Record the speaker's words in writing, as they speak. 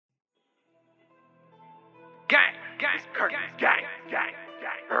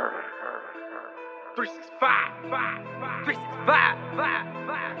Kris,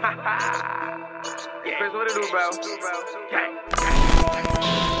 what it do, bro? Gang.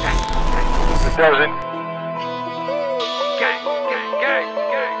 It doesn't. Gang.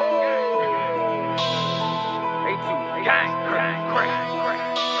 Pt2. Gang.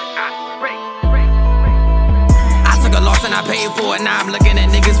 I took a loss and I paid for it. Now I'm looking at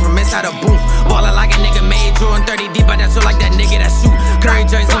niggas from inside a booth. Ballin' like a nigga made, drawing 30 deep, but that's like that nigga that shoot. Curry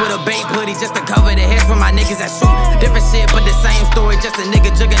jersey with a bait hoodie just to cover the heads for my niggas that shoot. Different shit, but the same story, just a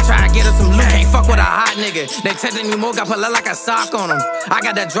nigga jugging, try to get us some loot. Can't fuck with a hot nigga. They testing me more, got put like a sock on them. I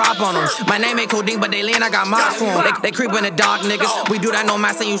got that drop on them. My name ain't Codeine, but they lean, I got mops for them. They creep in the dark, niggas. We do that no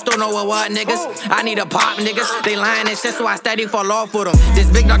matter, you still know what, niggas. I need a pop, niggas. They lying and shit, so I steady fall off with them. This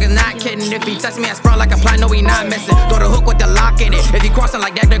big dog is not kidding. If he touch me, I sprung like a plant, no, he not missing. Throw the hook with the lock in it. If he crossing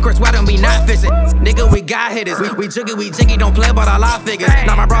like that, then Kris, why don't we not fishing? Nigga, we got hitters. We jiggy, don't play about all our figures.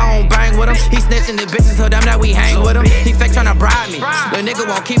 Now my bro won't bang with him. He snitching the bitches, told them that we hang with him. He fake tryna bribe me. The nigga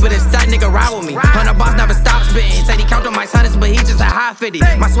won't keep it, that nigga ride with me. Hunter boss never stop spitting. Said he count on my hundreds, but he just a high 50.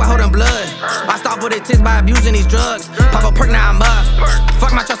 My sweat holding blood. I stop with it tits by abusing these drugs. Pop a perk, now I'm up.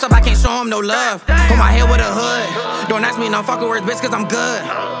 Fuck my trust up, I can't show him no love. Put my head with a hood. Don't ask me no fucking words, bitch, cause I'm good.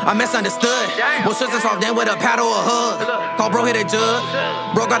 I misunderstood. Well, sisters off then with a paddle or hood. Call bro hit a jug.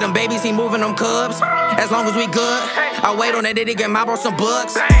 Bro got them babies, he moving them cubs. As long as we good, I wait on that they get my bro some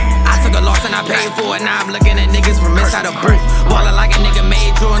books. I took a loss and I paid for it. Now I'm looking at niggas from inside a booth. Ballin' like a nigga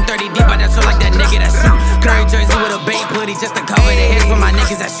made, drawing 30 deep, but that's like that nigga that shoot. Curry jersey with a bait hoodie just to cover the heads for my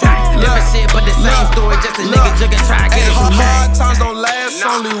niggas that shoot. Different shit, but the same story, just a nigga jugging, try to get us some hard times don't last,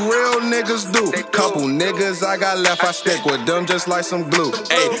 only real niggas do. Couple niggas I got left, I stick with them just like some glue.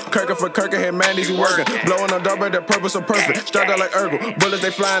 Ayy, Kurkn for Kurkn, here man, he's working. Blowing on double, their purpose so perfect. Strapped out like Urkel. Bullets,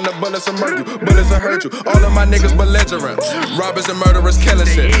 they flying, the bullets will murder you. Bullets will hurt you. All of my niggas belligerent. Robbers and murderers killing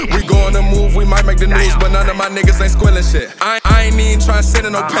shit. We going to move, we might make the news, but none of my niggas ain't squilling shit. I ain't even trying to sit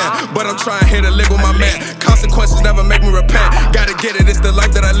in no pen, but I'm trying to hit a lick with my man. Consequences never make me repent. Gotta get it, it's the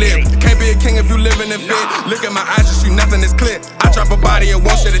life that I live. Can't be a king if you living in fear. Look at my eyes, just you nothing is clear. I drop a body and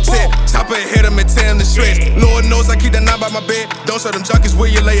won't shed a tear. Chopper and hit him and tear him to shreds. Lord knows I keep that knife by my bed. Don't show them junkies where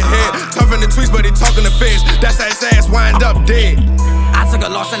you lay your head. Tough in the tweets, but he talking to fish. That's how his ass wind up dead. I took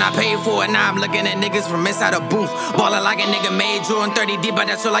a loss and I paid for it. Now I'm looking at niggas from inside a booth. Ballin' like a nigga made, drawing 30 deep, but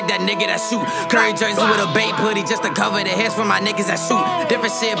that's like that nigga that shoot. Curry jersey with a bait hoodie just to cover the heads for my niggas that shoot.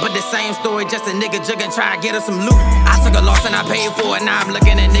 Different shit, but the same story, just a nigga jugging, try to get us some loot. I took a loss and I paid for it. Now I'm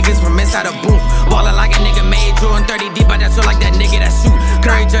looking at niggas from inside a booth. Ballin' like a nigga made, drawing 30 deep, but that's like that nigga that shoot.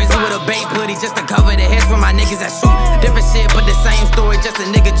 Curry jersey with a bait hoodie just to cover the heads for my niggas that shoot. Different shit, but the same story, just a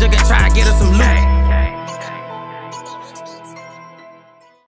nigga jugging, try to get us some loot.